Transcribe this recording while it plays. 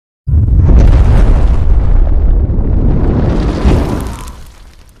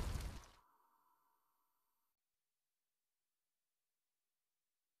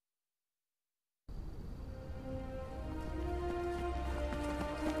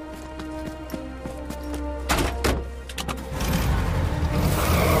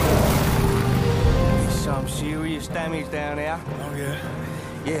damage down here. Oh, yeah?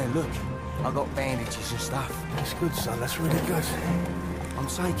 Yeah, look. I got bandages and stuff. That's good, son. That's really good. I'm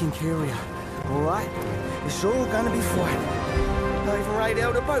taking care of you. All right? It's all gonna be fine. I even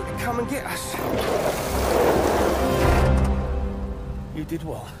radioed a boat to come and get us. You did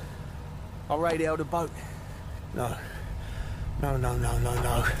what? I radioed a boat. No.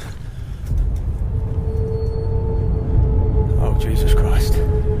 No. Oh, Jesus Christ.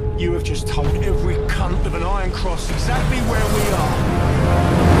 You have just told every cunt with an iron cross exactly where we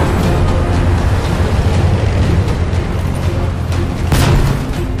are.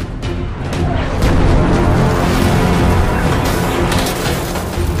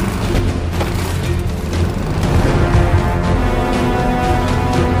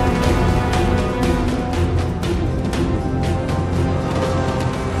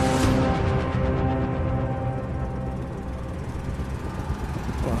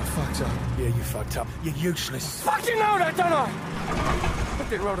 You're useless. Fucking know that, don't I? I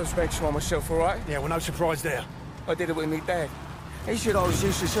did Rodder's veg on myself, all right? Yeah, well, no surprise there. I did it with me dad. He said I was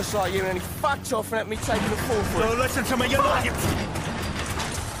useless just like you, and then he fucked off and let me take the fall for it. No, listen to me, you're not...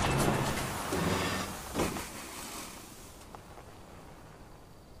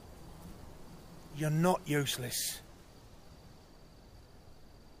 You're not useless.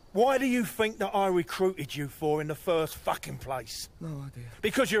 Why do you think that I recruited you for in the first fucking place? No idea.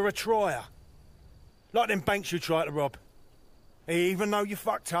 Because you're a trier. Like them banks you tried to rob. Even though you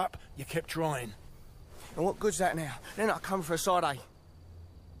fucked up, you kept trying. And what good's that now? Then I come for a side, eh?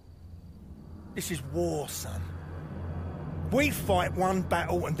 This is war, son. We fight one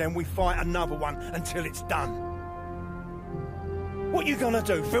battle and then we fight another one until it's done. What you gonna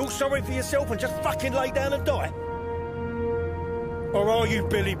do? Feel sorry for yourself and just fucking lay down and die? Or are you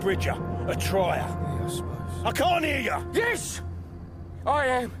Billy Bridger, a trier? Yeah, I suppose. I can't hear you! Yes! I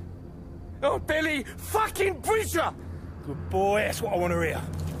am. Oh, Billy fucking Bridger! Good boy, that's what I want to hear.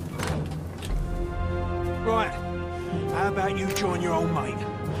 Right, how about you join your old mate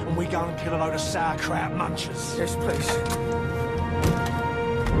and we go and kill a load of sauerkraut munchers? Yes, please.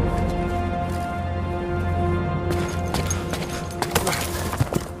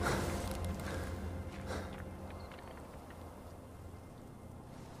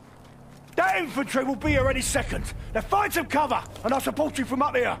 That infantry will be here any second. Now find some cover and I'll support you from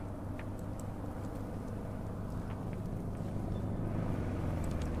up here.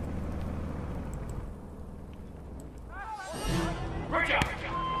 Bridger!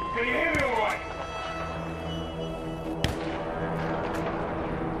 Can you hear me all right?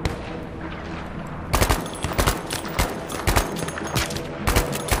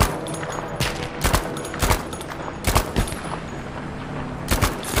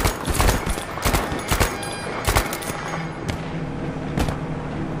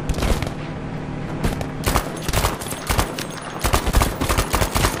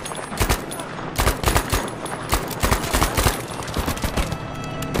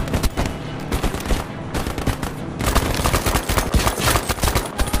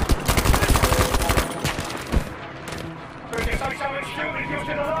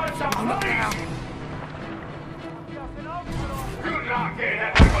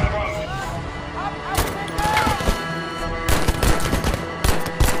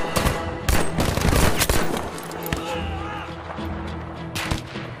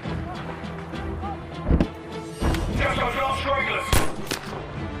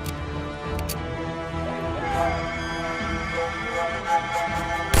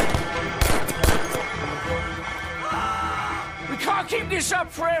 Keep this up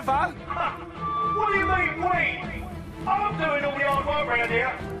forever. What do you mean, we? I'm doing all the hard work around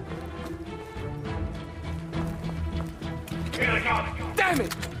here. Here they come. Damn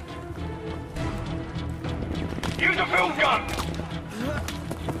it! Use a field gun.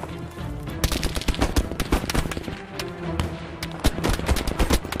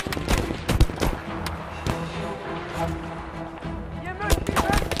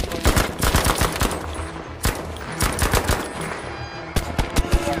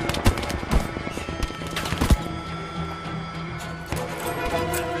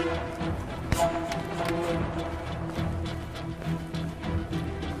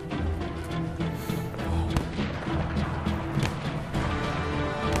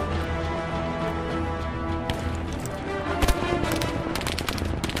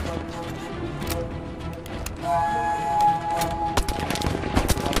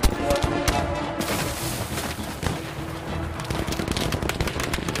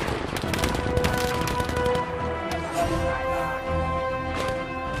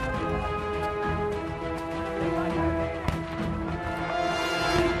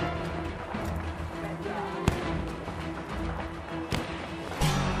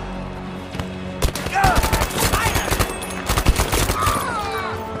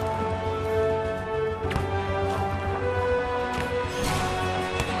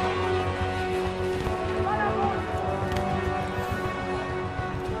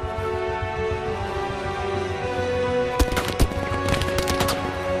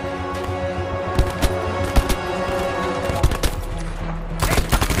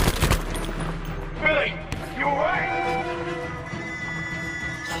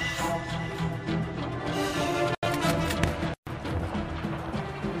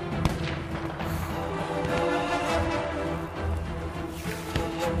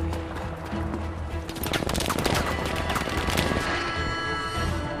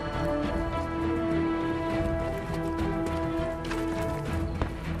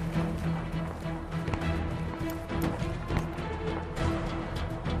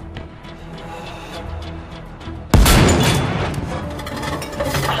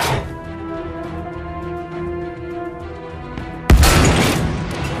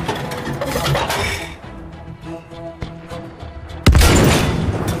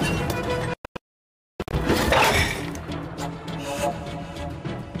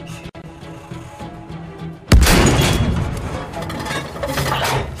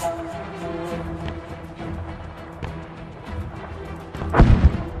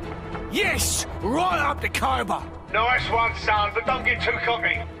 up the cobra. Nice one, son, but don't get too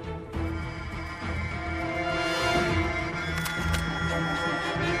cocky.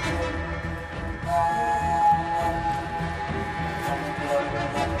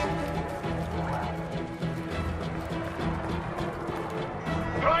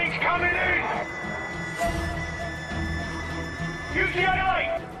 Plane's coming in!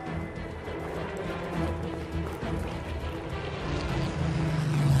 UTA!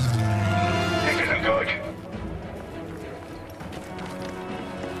 This isn't good.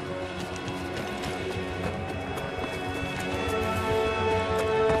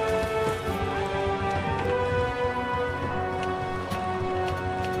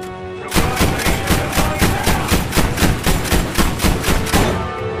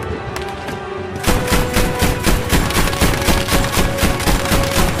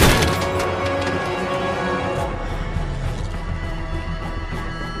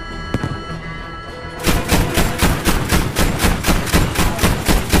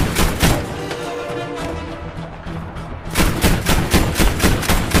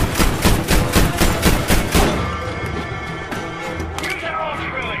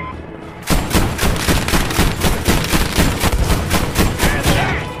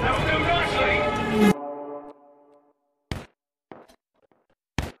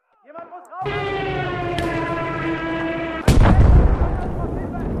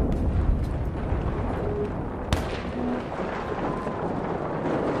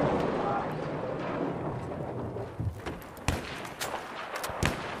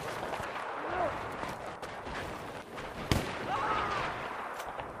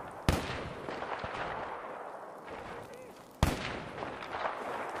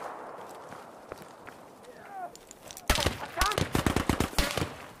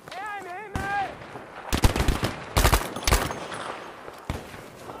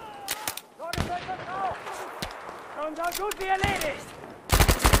 So gut wie erledigt!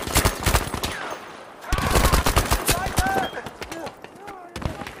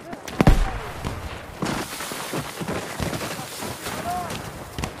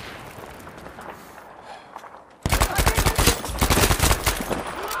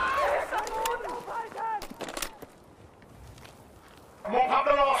 Mop up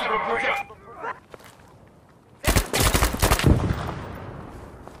the last of them, Bridger.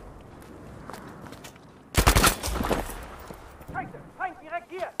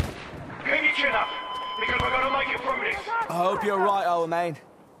 Keep your chin up, because we're going to make it through this. I hope you're right, old man.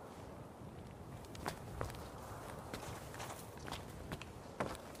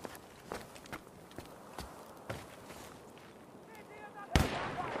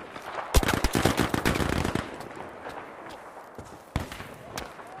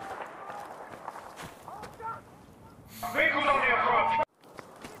 Vehicles on the approach.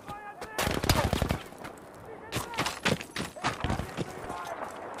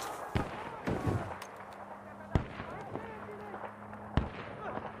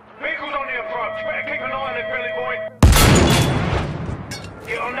 Vehicles on the approach. Better keep an eye on it, Billy boy.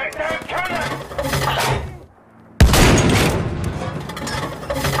 Get on that damn cannon!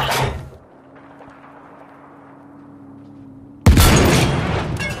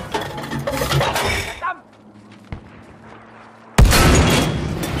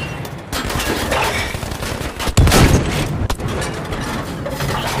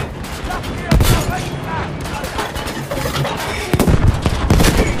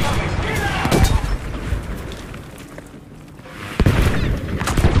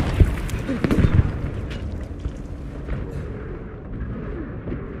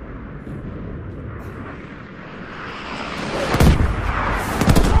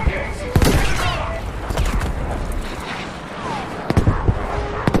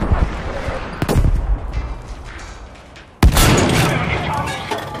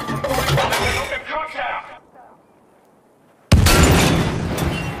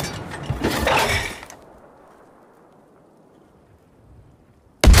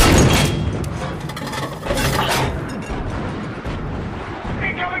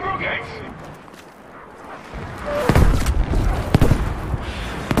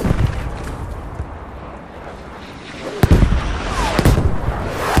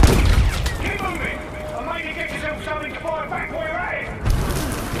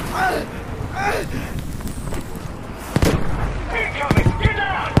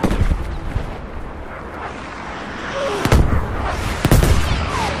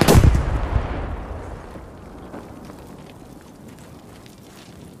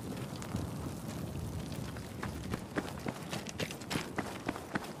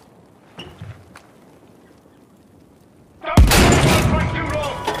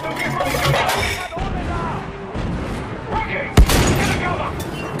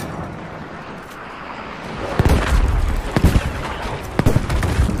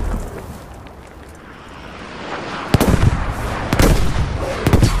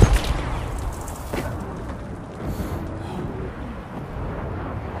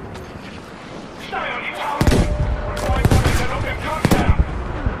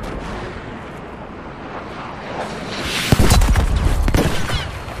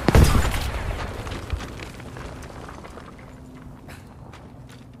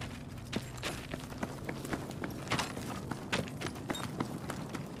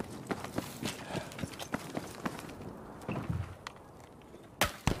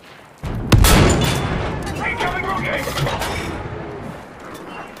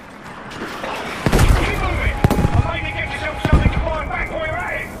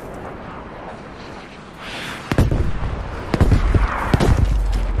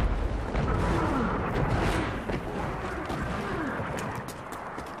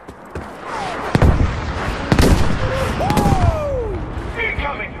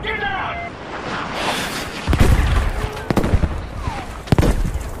 Get down!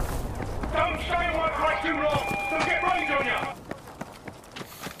 Don't stay in one place too long! They'll get range on you!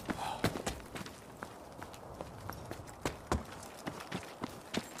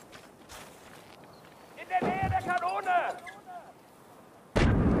 In der Nähe der Kanone!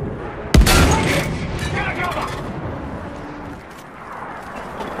 Get a cover!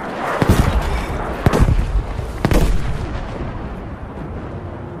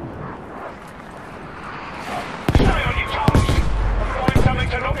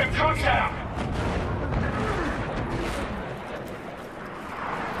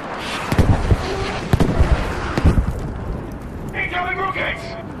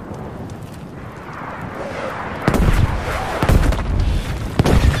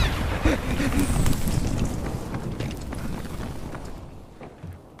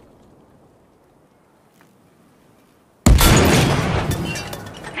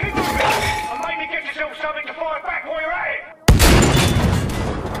 Something to fire back while you're at it!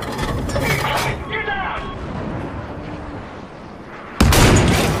 Get down!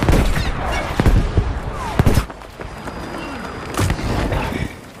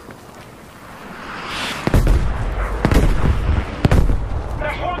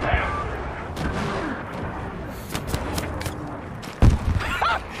 That's one down!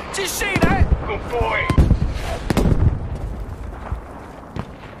 Did you see that? Good boy!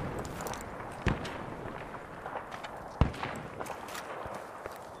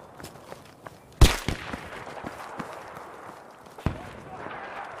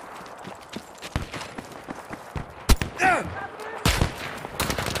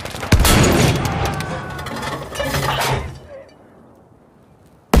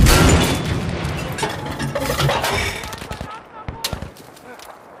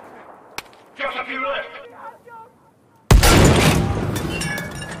 Just a few left.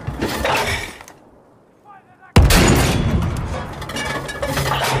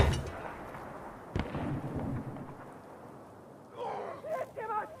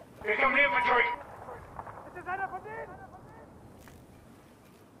 Here come the infantry. Ist das einer von denen?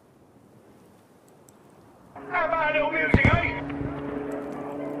 How about a little music, eh?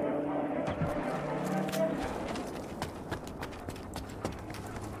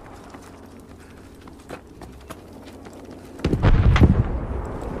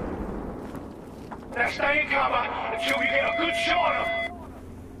 Now stay in cover until we get a good shot of them.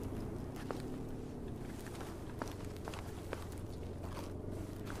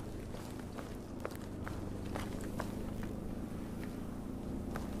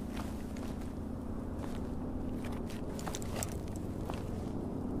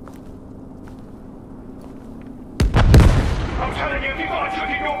 I'm telling you, if you've got a trick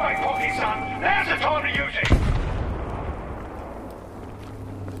in your back pocket, son, now's the time to use it.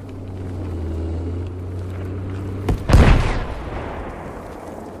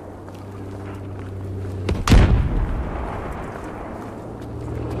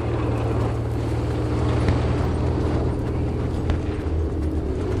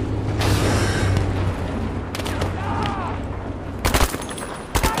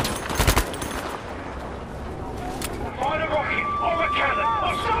 Find a rocket or a cannon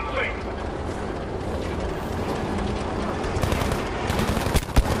or something!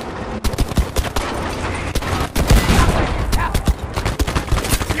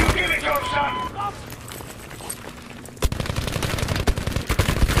 You give it to him, son!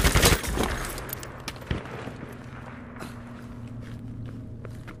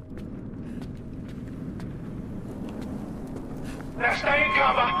 Now stay in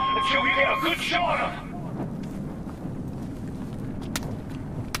cover until we get a good shot of him!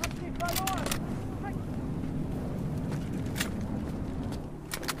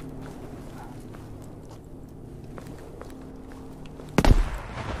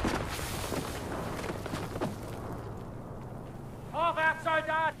 Vorwärts,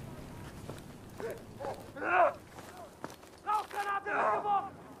 Soldat! Rauchgranate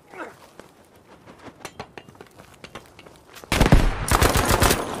geworfen!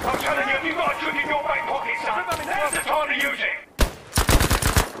 I'm telling you, if you've got a trick in your back pocket, son, now's the time to use it!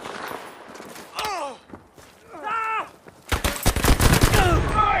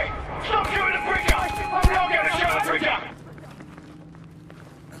 Hey! Stop shooting the bridger! I'm not going to shoot the bridger!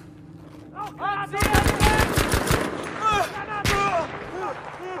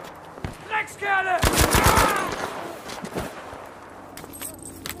 Dreckskerle!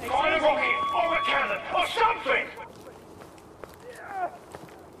 Find a rocket or a cannon or something!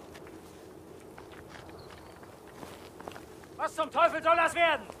 Was zum Teufel soll das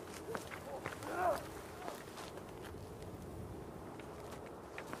werden?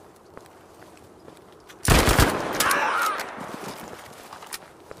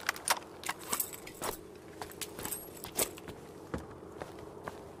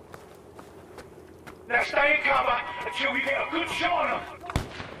 till we get a good shot on them.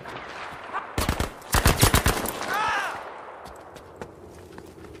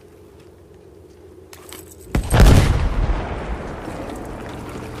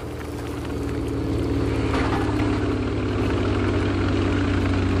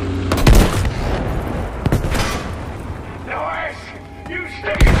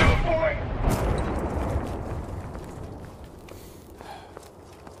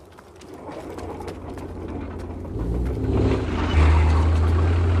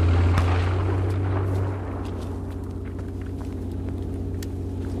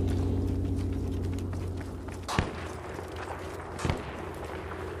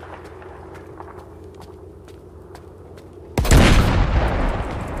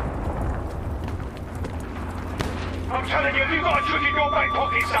 I'm telling you, if you've got a trick in your back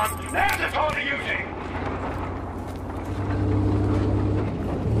pocket, son, now's the time to use it.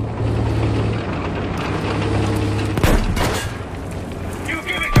 You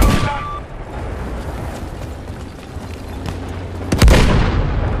give it to him, son.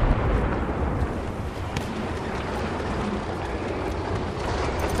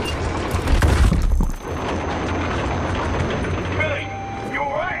 Billy, you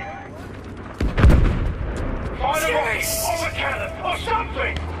all right? Find a rocket, or a cannon, or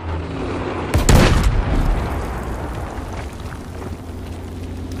something!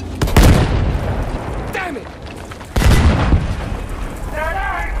 Damn it!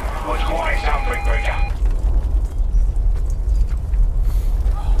 That was quite something, Bridger.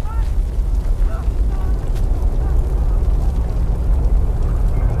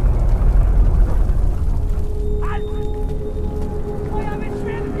 Feuer mit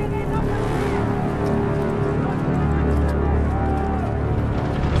schweren Geräten auf das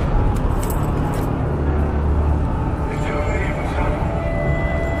It's too early, son.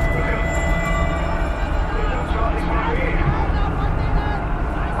 Look at him. It looks like he's not here.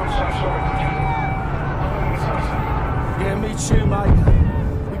 I'm so sorry, Bridger. I'm so sorry. Yeah, me too, mate.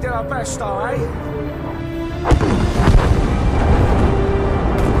 We did our best, though, eh?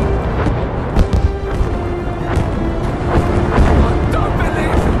 I don't believe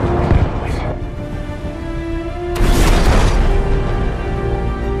it!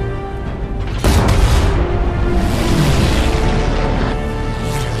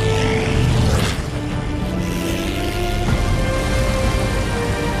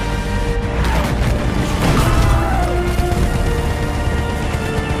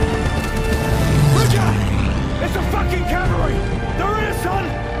 It's the fucking cavalry! They're here, son!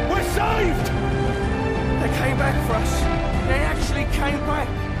 We're saved! They came back for us. They actually came back.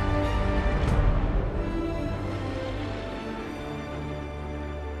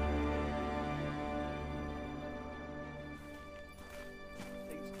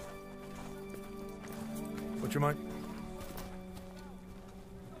 What you mean?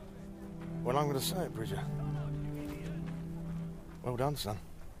 Well, I'm going to say it, Bridger. Well done, son.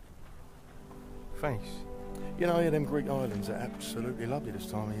 Thanks. You know, them Greek islands are absolutely lovely this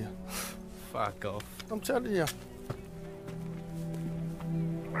time of year. Fuck off. I'm telling you.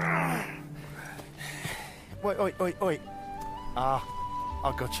 Wait. Ah,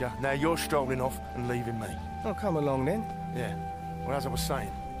 I got you. Now you're strolling off and leaving me. Oh, come along then. Yeah. Well, as I was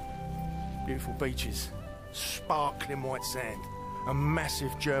saying, beautiful beaches, sparkling white sand, and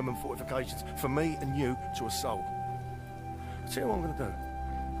massive German fortifications for me and you to assault. I'll tell you what I'm going to do.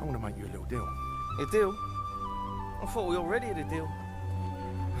 I'm going to make you a little deal. A deal? I thought we already had a deal.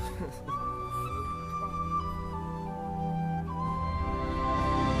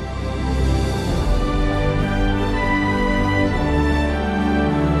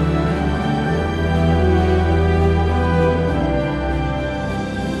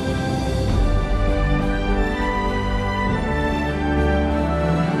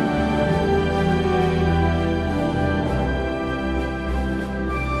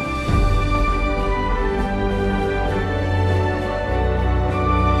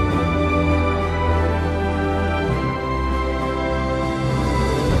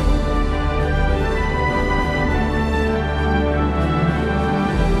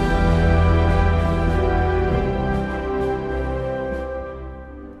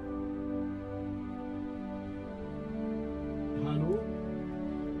 Hallo?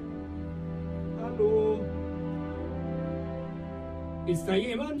 Hallo? Ist da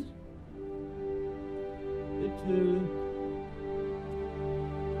jemand? Bitte.